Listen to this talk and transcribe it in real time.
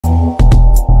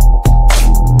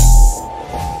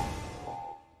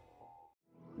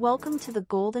Welcome to the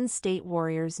Golden State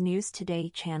Warriors News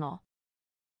Today channel.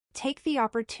 Take the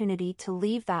opportunity to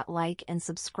leave that like and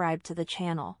subscribe to the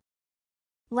channel.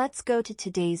 Let's go to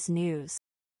today's news.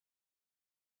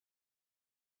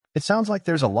 It sounds like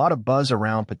there's a lot of buzz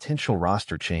around potential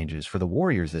roster changes for the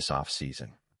Warriors this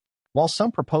offseason. While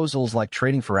some proposals like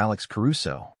trading for Alex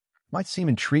Caruso might seem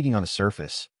intriguing on the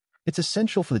surface, it's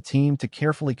essential for the team to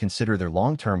carefully consider their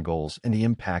long-term goals and the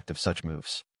impact of such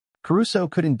moves. Caruso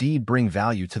could indeed bring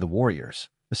value to the Warriors,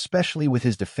 especially with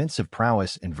his defensive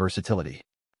prowess and versatility.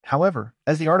 However,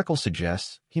 as the article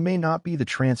suggests, he may not be the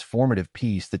transformative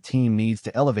piece the team needs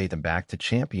to elevate them back to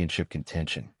championship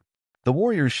contention. The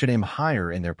Warriors should aim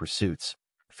higher in their pursuits,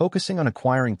 focusing on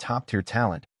acquiring top-tier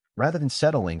talent rather than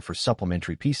settling for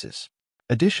supplementary pieces.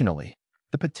 Additionally,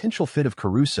 the potential fit of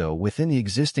Caruso within the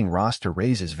existing roster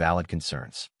raises valid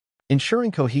concerns.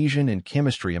 Ensuring cohesion and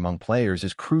chemistry among players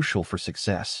is crucial for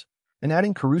success, and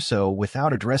adding Caruso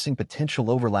without addressing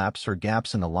potential overlaps or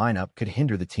gaps in the lineup could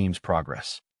hinder the team's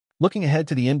progress. Looking ahead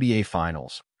to the NBA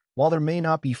Finals, while there may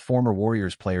not be former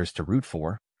Warriors players to root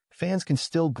for, fans can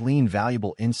still glean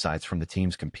valuable insights from the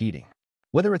teams competing.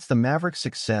 Whether it's the Mavericks'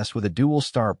 success with a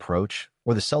dual-star approach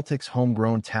or the Celtics'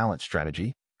 homegrown talent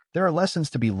strategy, there are lessons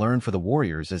to be learned for the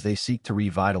Warriors as they seek to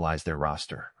revitalize their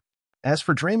roster. As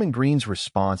for Draymond Green's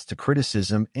response to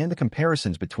criticism and the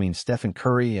comparisons between Stephen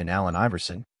Curry and Allen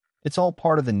Iverson, it's all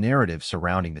part of the narrative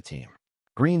surrounding the team.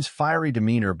 Green's fiery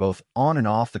demeanor both on and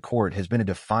off the court has been a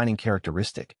defining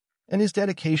characteristic, and his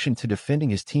dedication to defending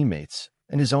his teammates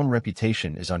and his own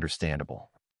reputation is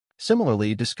understandable.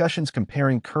 Similarly, discussions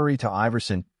comparing Curry to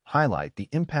Iverson highlight the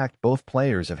impact both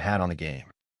players have had on the game.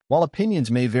 While opinions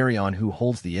may vary on who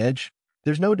holds the edge,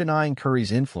 there's no denying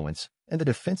Curry's influence and the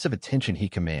defensive attention he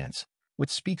commands, which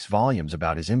speaks volumes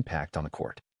about his impact on the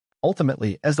court.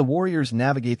 Ultimately, as the Warriors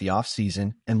navigate the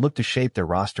offseason and look to shape their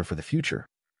roster for the future,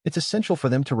 it's essential for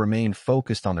them to remain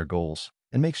focused on their goals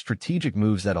and make strategic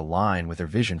moves that align with their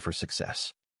vision for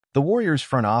success. The Warriors'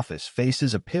 front office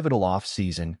faces a pivotal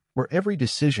offseason where every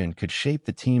decision could shape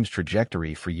the team's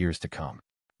trajectory for years to come.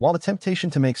 While the temptation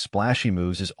to make splashy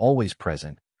moves is always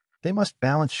present, they must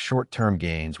balance short-term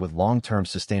gains with long-term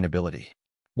sustainability.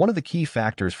 One of the key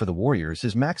factors for the Warriors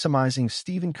is maximizing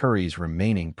Stephen Curry's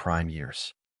remaining prime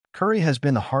years. Curry has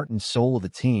been the heart and soul of the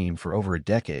team for over a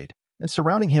decade, and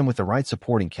surrounding him with the right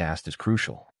supporting cast is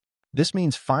crucial. This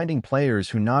means finding players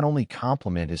who not only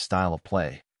complement his style of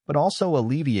play, but also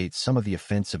alleviate some of the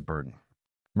offensive burden.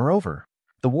 Moreover,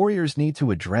 the Warriors need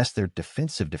to address their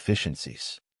defensive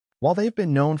deficiencies. While they've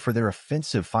been known for their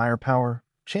offensive firepower,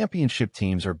 championship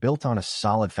teams are built on a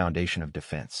solid foundation of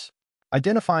defense.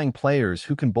 Identifying players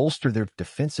who can bolster their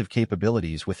defensive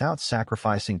capabilities without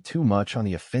sacrificing too much on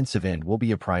the offensive end will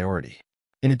be a priority.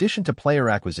 In addition to player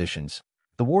acquisitions,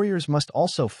 the Warriors must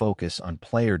also focus on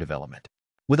player development.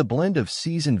 With a blend of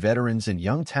seasoned veterans and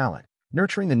young talent,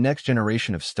 nurturing the next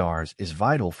generation of stars is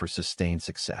vital for sustained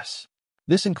success.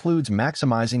 This includes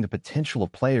maximizing the potential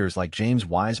of players like James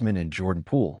Wiseman and Jordan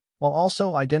Poole, while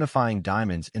also identifying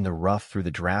diamonds in the rough through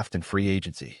the draft and free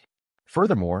agency.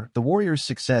 Furthermore, the Warriors'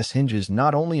 success hinges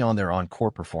not only on their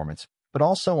on-court performance, but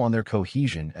also on their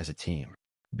cohesion as a team.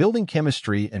 Building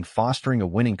chemistry and fostering a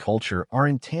winning culture are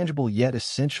intangible yet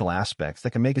essential aspects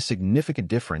that can make a significant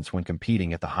difference when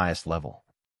competing at the highest level.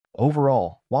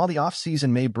 Overall, while the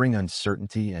offseason may bring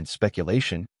uncertainty and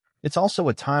speculation, it's also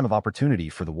a time of opportunity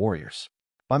for the Warriors.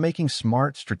 By making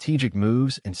smart, strategic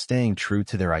moves and staying true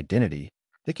to their identity,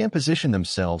 they can position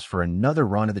themselves for another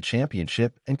run of the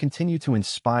championship and continue to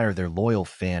inspire their loyal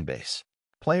fan base.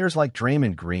 Players like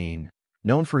Draymond Green,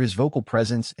 known for his vocal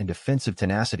presence and defensive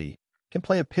tenacity, can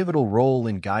play a pivotal role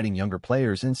in guiding younger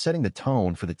players and setting the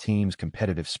tone for the team's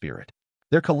competitive spirit.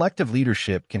 Their collective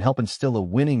leadership can help instill a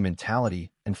winning mentality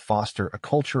and foster a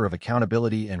culture of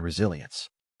accountability and resilience.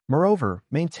 Moreover,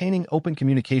 maintaining open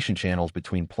communication channels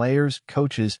between players,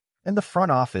 coaches, and the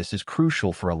front office is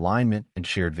crucial for alignment and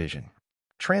shared vision.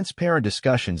 Transparent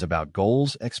discussions about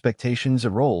goals, expectations,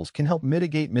 and roles can help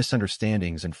mitigate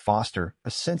misunderstandings and foster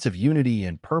a sense of unity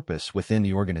and purpose within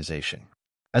the organization.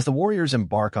 As the Warriors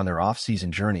embark on their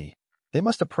off-season journey, they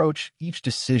must approach each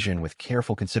decision with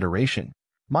careful consideration,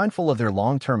 mindful of their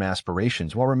long-term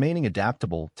aspirations while remaining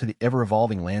adaptable to the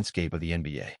ever-evolving landscape of the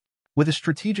NBA. With a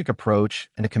strategic approach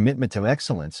and a commitment to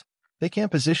excellence, they can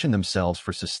position themselves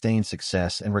for sustained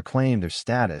success and reclaim their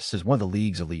status as one of the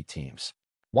league's elite teams.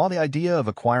 While the idea of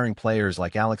acquiring players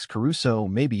like Alex Caruso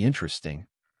may be interesting,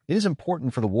 it is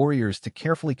important for the Warriors to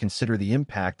carefully consider the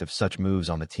impact of such moves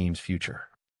on the team's future.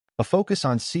 A focus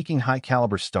on seeking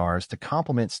high-caliber stars to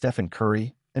complement Stephen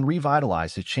Curry and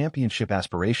revitalize his championship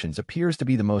aspirations appears to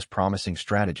be the most promising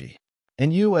strategy.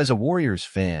 And you, as a Warriors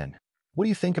fan, what do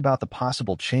you think about the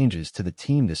possible changes to the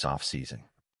team this offseason?